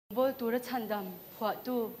ตูระชันดำหัว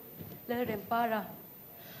ตูและเรมปาระ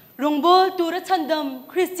รงบอลตูระชันด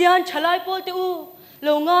ำคริสเตียนฉลายโปเตอูโล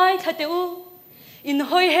ง่ายทัดเตอูอิน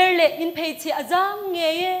หอยเฮร์เล่อินเพย์เชียจามเง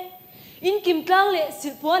ยอินกิมกลางเล่สิ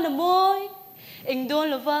บวันมวยเอ็งโดน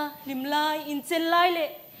ลวะริมไลอินเซนไลเล่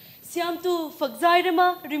เสียมตูฝักใจเรมา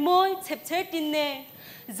ริมอยเช็บเช็ดดินเน่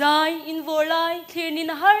ใจอินวอร์ไลคลีนิ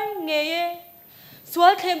นฮาร์เงยสว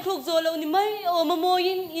ดเทมทุกโซโลนี่ไม่โอมาโม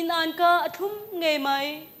ยินอินอันกาทุ่มเงยไหม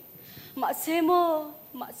มาเซ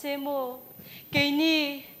โมเกนี่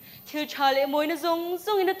เที่ยวชาเลมวยนะซง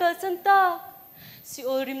อินเตอร์สันตาสิโอ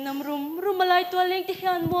ริมน้ำรุมมาลายตัวเล็กที่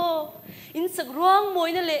ฮันโมอินสักร้องมวย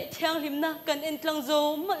นั่นแหละเที่ยงริมนะกันเอ็นกลางโซ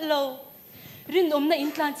มัดโลรินอมนะอิน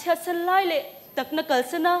กลางเชียสันไล่เละตักนักกัล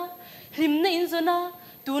สนะริมนะอินโซนะ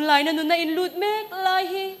ตูนไลนะนุนนะอินลูดเมกไล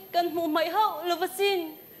ฮีกันหูไม่เฮาลวสิน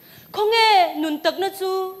คงเอนุนตักนะ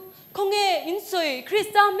จูคงเออินสวยคริส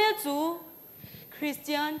ตาเมลจูคริสเ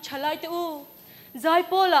ตียนฉลายเตอูใจโ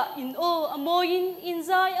ปละอินโออโมอินใจ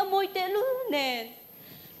อโมยเตลูเนน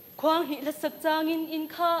ควางหิละสักจางอิน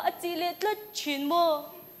คาอจิเลตละชินโม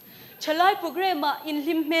ฉลายโปรแกรมอิน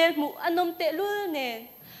ลิมเมลมุอนมเตลูเนน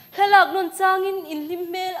ขลักนนจางอินลิม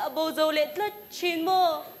เมลอโบโซเลตละชินโม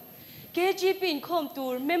เกจีปีนคอมตู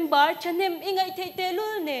ร์เมมบาร์ฉันเห็นอิงไอเตลู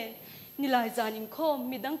เนนนิลายจานินคอม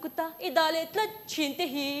มิดังกุตาอิดาเลตละชินเต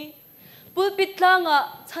ฮีปุปิดลาง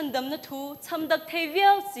ฉันดำนัทูทำดักเทเวี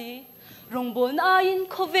ยลสีรงบนอายิน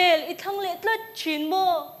โคเวลอีทั้งเล็ดละชินโม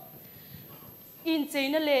อินเจ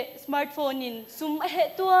นั่นเละสมาร์ทโฟนอินซุมเห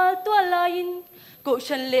ตัวลายินกู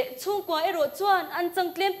ฉันเละช่วงกว่าไอรถจวนอันจัง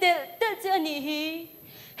เกลียมเตะเจนี่ฮี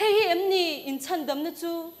เฮเอ็มนี่อินฉันดำนะ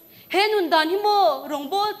จูเฮนุนดานฮิโมรง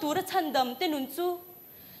บอลตัวระฉันดำเตนุนจู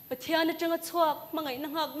ปะเทียนจังชวกมังไงนั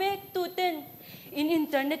งหักเมกตูเต้นอิน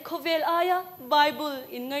เทอร์เน็ตโคเวลอายะไบเบิล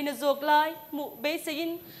อินไงนะโจกไลมุเบสยิ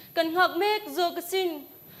นกันหักเมกโจกสิน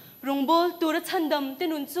รงบอลตัวระชันดำเต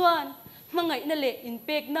นุนจวนมังไงนั่นเละอินเ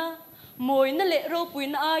ป็กนะมวยนั่นเละโรปุย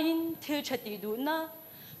นาอินเที่ยวชัดดีดูนะ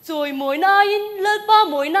จอยมวยนาอินเลิศป้า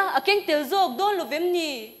มวยนะอาเก่งเตลโจกโดนโลเวม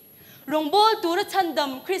นี่รงบอลตัวระชันด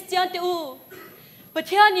ำคริสเตียนเตอูปะเ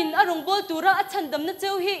ทียนินอรงบอลตัวระชันดำนั่นเจ้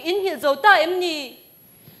าฮีอินเหี่ยวโจตาเอ็มนี่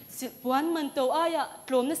สิบวันมันโตอายะก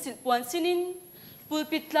ลมนั่นสิบวันสินินปู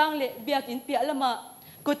ปิดลางเละเบียกอินเปียละมา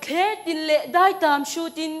กดเทดินเละได้ตามชู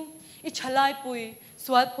ตินอิฉลายปุยส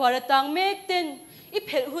วดพวารตังเมกเต้นอิเพ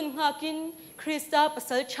ลหุ่นหากินคริสตาปัส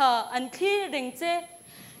สชาอันคลีเริงเจ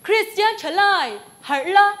คริสเตียนฉลายฮา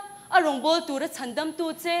ร์ละอารมณ์โบตูระฉันดำตู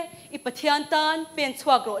เจอิปะเทียนตานเป็นสว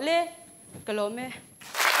ากโรเล่กะโลเม